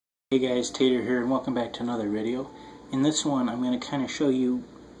Hey guys, Tater here and welcome back to another video. In this one I'm going to kind of show you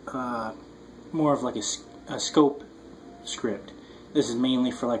more of like a scope script. This is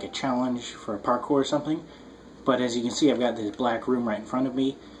mainly for like a challenge for a parkour or something, but as you can see I've got this black room right in front of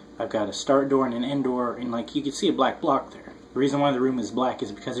me. I've got a start door and an end door, and like you can see a black block there. The reason why the room is black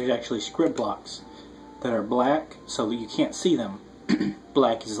is because there's actually script blocks that are black so that you can't see them.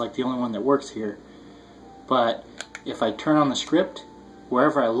 Black is like the only one that works here, but if I turn on the script,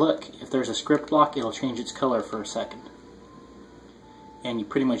 wherever I look, if there's a script block, it'll change its color for a second. And you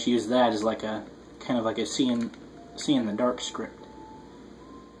pretty much use that as like a kind of like a see in the dark script.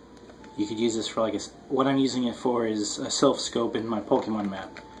 You could use this for like what I'm using it for is a self scope in my Pokemon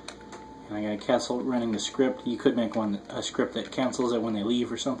map. And I gotta cancel running the script. You could make a script that cancels it when they leave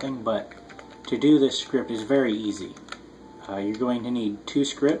or something, but to do this script is very easy. You're going to need 2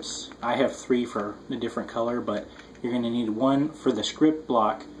 scripts. I have 3 for a different color, but you're going to need 1 for the script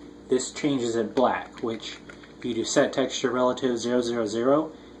block. This changes it black, which you do set texture relative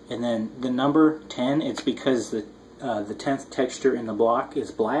 000, and then the number 10, it's because the 10th texture in the block is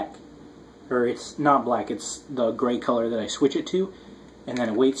black, or it's not black, it's the gray color that I switch it to, and then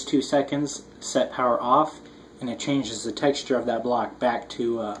it waits 2 seconds, set power off, and it changes the texture of that block back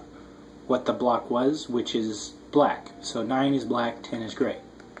to what the block was, which is black. So 9 is black, 10 is gray.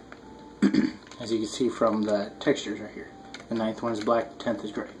 As you can see from the textures right here. The 9th one is black, the 10th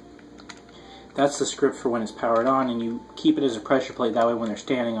is gray. That's the script for when it's powered on, and you keep it as a pressure plate, that way when they're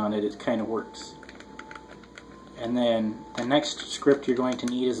standing on it, it kind of works. And then the next script you're going to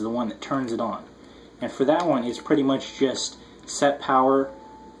need is the one that turns it on. And for that one, it's pretty much just set power,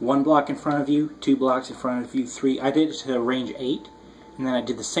 1 block in front of you, 2 blocks in front of you, 3. I did it to range 8, and then I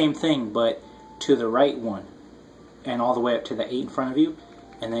did the same thing, but to the right one, and all the way up to the 8 in front of you,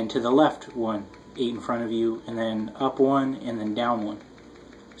 and then to the left one, 8 in front of you, and then up 1, and then down 1.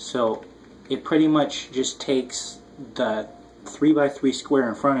 So it pretty much just takes the 3x3 square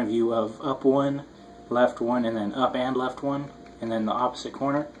in front of you of up 1, left 1, and then up and left 1, and then the opposite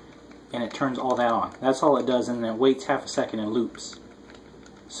corner, and it turns all that on. That's all it does, and then it waits half a second and loops.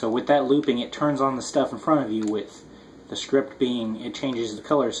 So with that looping, it turns on the stuff in front of you, with the script being, it changes the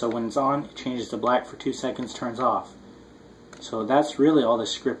color, so when it's on, it changes to black for 2 seconds, turns off. So that's really all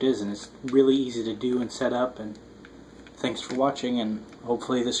this script is, and it's really easy to do and set up. And thanks for watching, and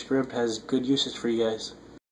hopefully this script has good uses for you guys.